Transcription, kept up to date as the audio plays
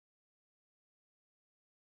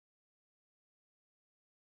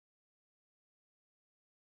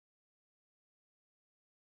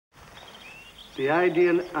The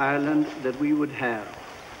ideal Ireland that we would have,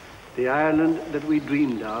 the Ireland that we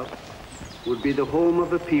dreamed of, would be the home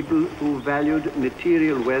of a people who valued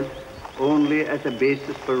material wealth only as a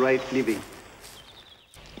basis for right living.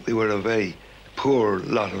 We were a very poor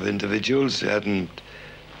lot of individuals. We hadn't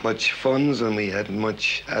much funds and we hadn't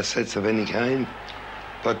much assets of any kind.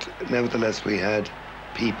 But nevertheless, we had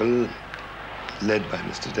people, led by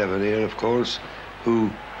Mr. De Valera, of course, who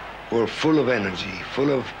were full of energy, full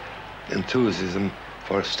of enthusiasm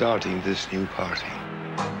for starting this new party.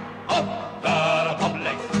 Up the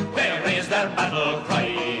Republic, they raise their battle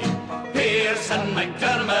cry. Pearse and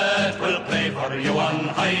McDermott will play for you on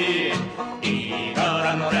high. Eager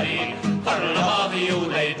and ready, for love of you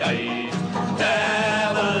they die.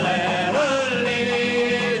 De Valera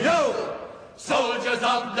lead you, soldiers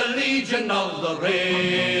of the Legion of the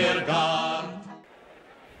Rear Guard.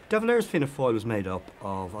 De Valera's Fianna Fáil was made up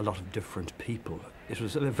of a lot of different people. It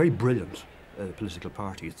was a very brilliant political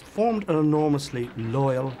party. It formed an enormously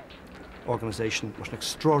loyal organisation with an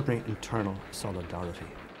extraordinary internal solidarity.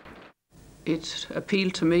 It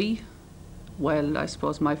appealed to me, well, I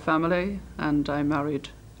suppose my family, and I married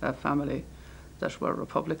a family that were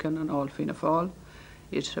Republican and all Fianna Fáil.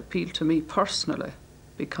 It appealed to me personally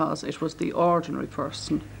because it was the ordinary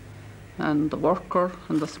person and the worker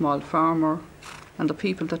and the small farmer and the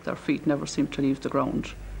people that their feet never seemed to leave the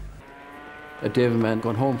ground. A David man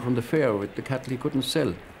going home from the fair with the cattle he couldn't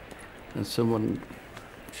sell, and someone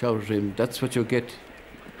shouted at him, "That's what you get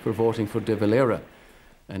for voting for De Valera."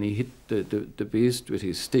 And he hit the beast with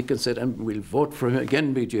his stick and said, "And we'll vote for him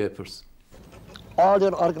again, be japers." All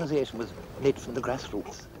their organisation was made from the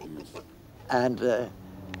grassroots. And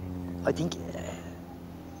I think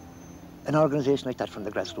an organisation like that from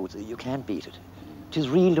the grassroots, you can't beat it. It is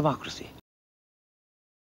real democracy.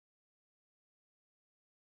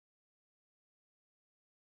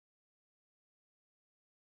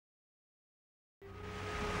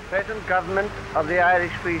 Present government of the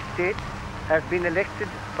Irish Free State has been elected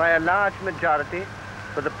by a large majority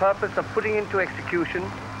for the purpose of putting into execution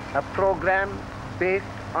a programme based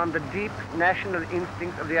on the deep national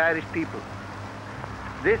instincts of the Irish people.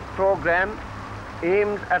 This programme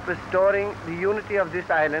aims at restoring the unity of this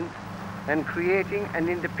island and creating an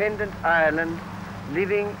independent Ireland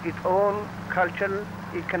living its own cultural,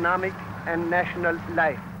 economic and national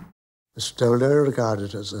life. Mr. De Valera regarded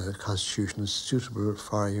it as a constitution suitable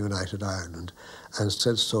for a united Ireland and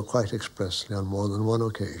said so quite expressly on more than one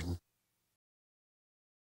occasion.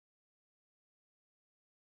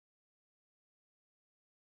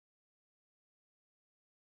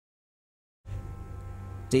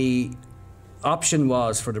 The option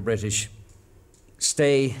was for the British,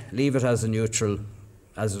 stay, leave it as a neutral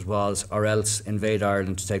as it was, or else invade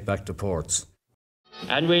Ireland to take back the ports.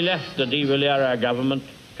 And we left the De Valera government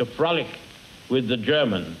to frolic with the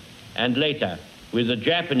German and later with the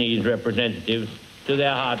Japanese representatives to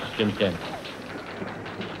their heart's content.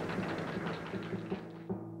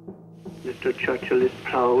 Mr. Churchill is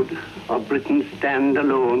proud of Britain's stand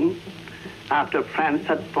alone after France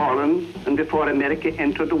had fallen and before America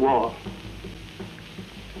entered the war.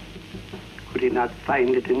 Could he not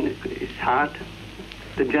find it in his heart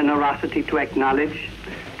the generosity to acknowledge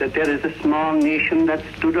that there is a small nation that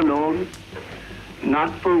stood alone,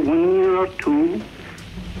 not for 1 year or two,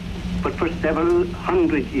 but for several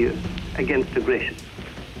hundred years against aggression?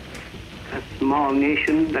 A small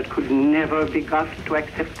nation that could never be got to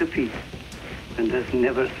accept defeat and has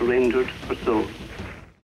never surrendered or so.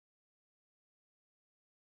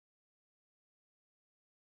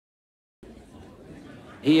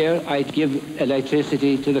 Here I'd give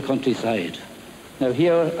electricity to the countryside. Now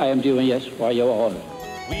here I am doing it for you all.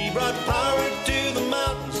 We brought power to the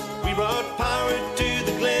mountains, we brought power to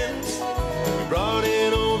the glens, we brought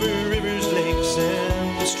it over rivers, lakes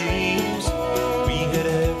and the streams. We had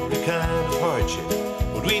every kind of hardship,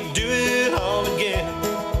 but we'd do it all again.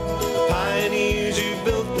 The pioneers who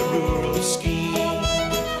built the rural scheme.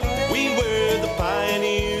 We were the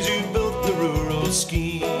pioneers who built the rural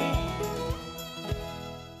scheme.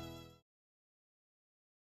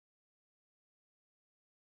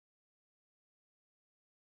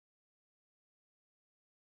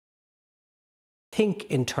 Think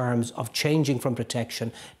in terms of changing from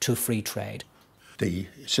protection to free trade. The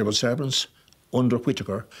civil servants under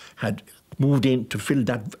Whitaker had moved in to fill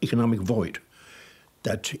that economic void.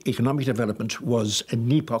 That economic development was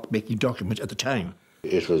an epoch-making document at the time.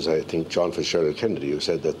 It was, I think, John Fitzgerald Kennedy who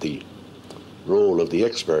said that the role of the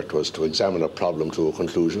expert was to examine a problem to a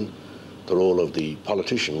conclusion. The role of the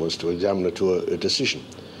politician was to examine it to a decision.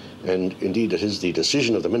 And indeed, it is the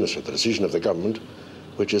decision of the minister, the decision of the government,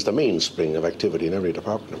 which is the mainspring of activity in every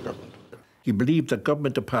department of government. He believed that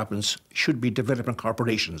government departments should be development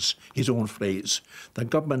corporations, his own phrase. That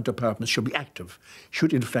government departments should be active,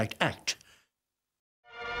 should in fact act.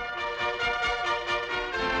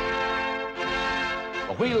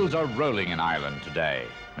 The wheels are rolling in Ireland today.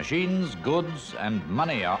 Machines, goods, and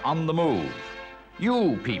money are on the move.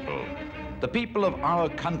 You people, the people of our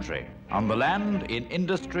country, on the land, in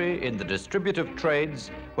industry, in the distributive trades,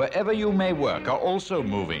 wherever you may work, are also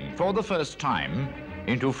moving for the first time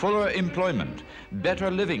into fuller employment,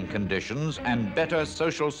 better living conditions, and better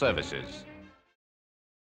social services.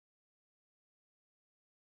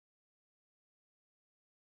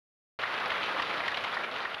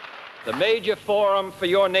 The major forum for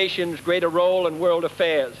your nation's greater role in world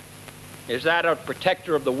affairs is that of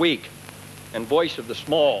protector of the weak and voice of the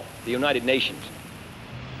small, the United Nations.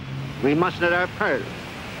 We must at our peril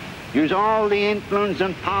use all the influence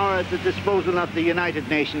and power at the disposal of the United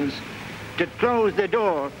Nations to close the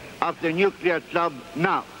door of the nuclear club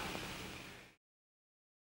now.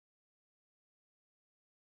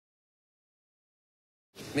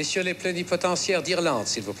 Messieurs les plénipotentiaires d'Irlande,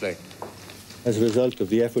 s'il vous plaît. As a result of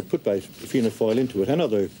the effort put by Fianna Fáil into it, and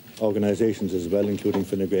other organisations as well, including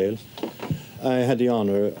Fine Gael, I had the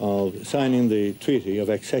honour of signing the treaty of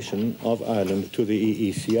accession of Ireland to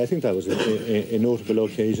the EEC. I think that was a notable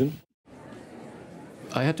occasion.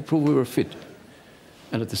 I had to prove we were fit,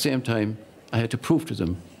 and at the same time, I had to prove to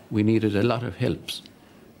them we needed a lot of helps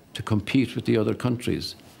to compete with the other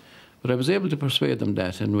countries. But I was able to persuade them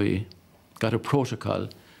that, and we got a protocol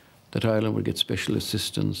that Ireland would get special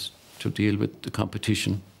assistance to deal with the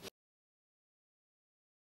competition.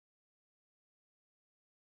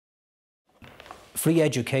 Free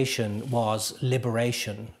education was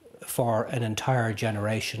liberation for an entire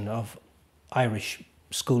generation of Irish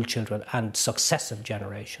school children and successive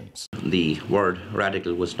generations. The word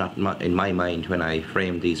radical was not in my mind when I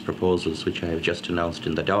framed these proposals, which I have just announced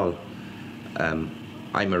in the Dáil.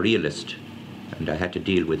 I'm a realist, and I had to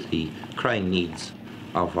deal with the crying needs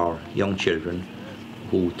of our young children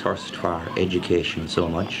who thirst for education so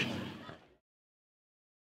much.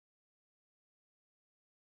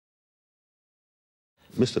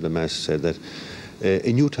 Mr. Lemass said that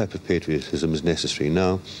a new type of patriotism is necessary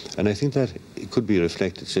now, and I think that it could be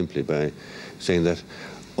reflected simply by saying that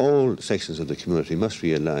all sections of the community must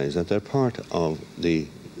realise that they're part of the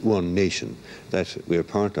one nation, that we're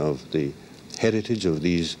part of the heritage of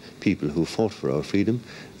these people who fought for our freedom,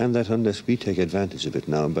 and that unless we take advantage of it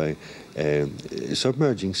now by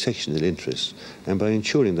submerging sectional interests and by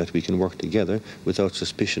ensuring that we can work together without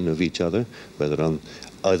suspicion of each other, whether on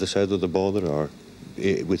either side of the border or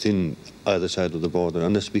within either side of the border,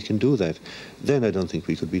 unless we can do that, then I don't think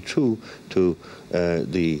we could be true to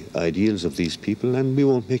the ideals of these people, and we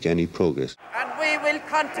won't make any progress. And we will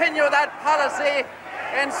continue that policy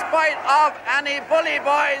in spite of any bully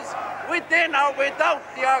boys within or without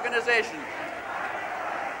the organisation.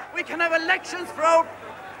 We can have elections for our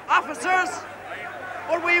officers,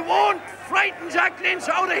 but we won't frighten Jack Lynch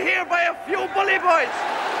out of here by a few bully boys.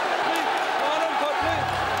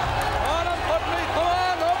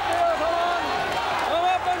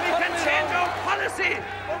 We can change our policy,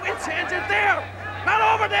 but we'll change it there, not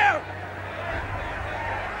over there.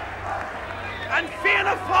 And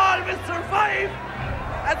Fianna Fáil will survive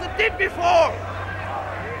as it did before.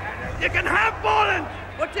 You can have Boland,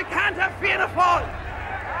 but you can't have Fianna Fáil.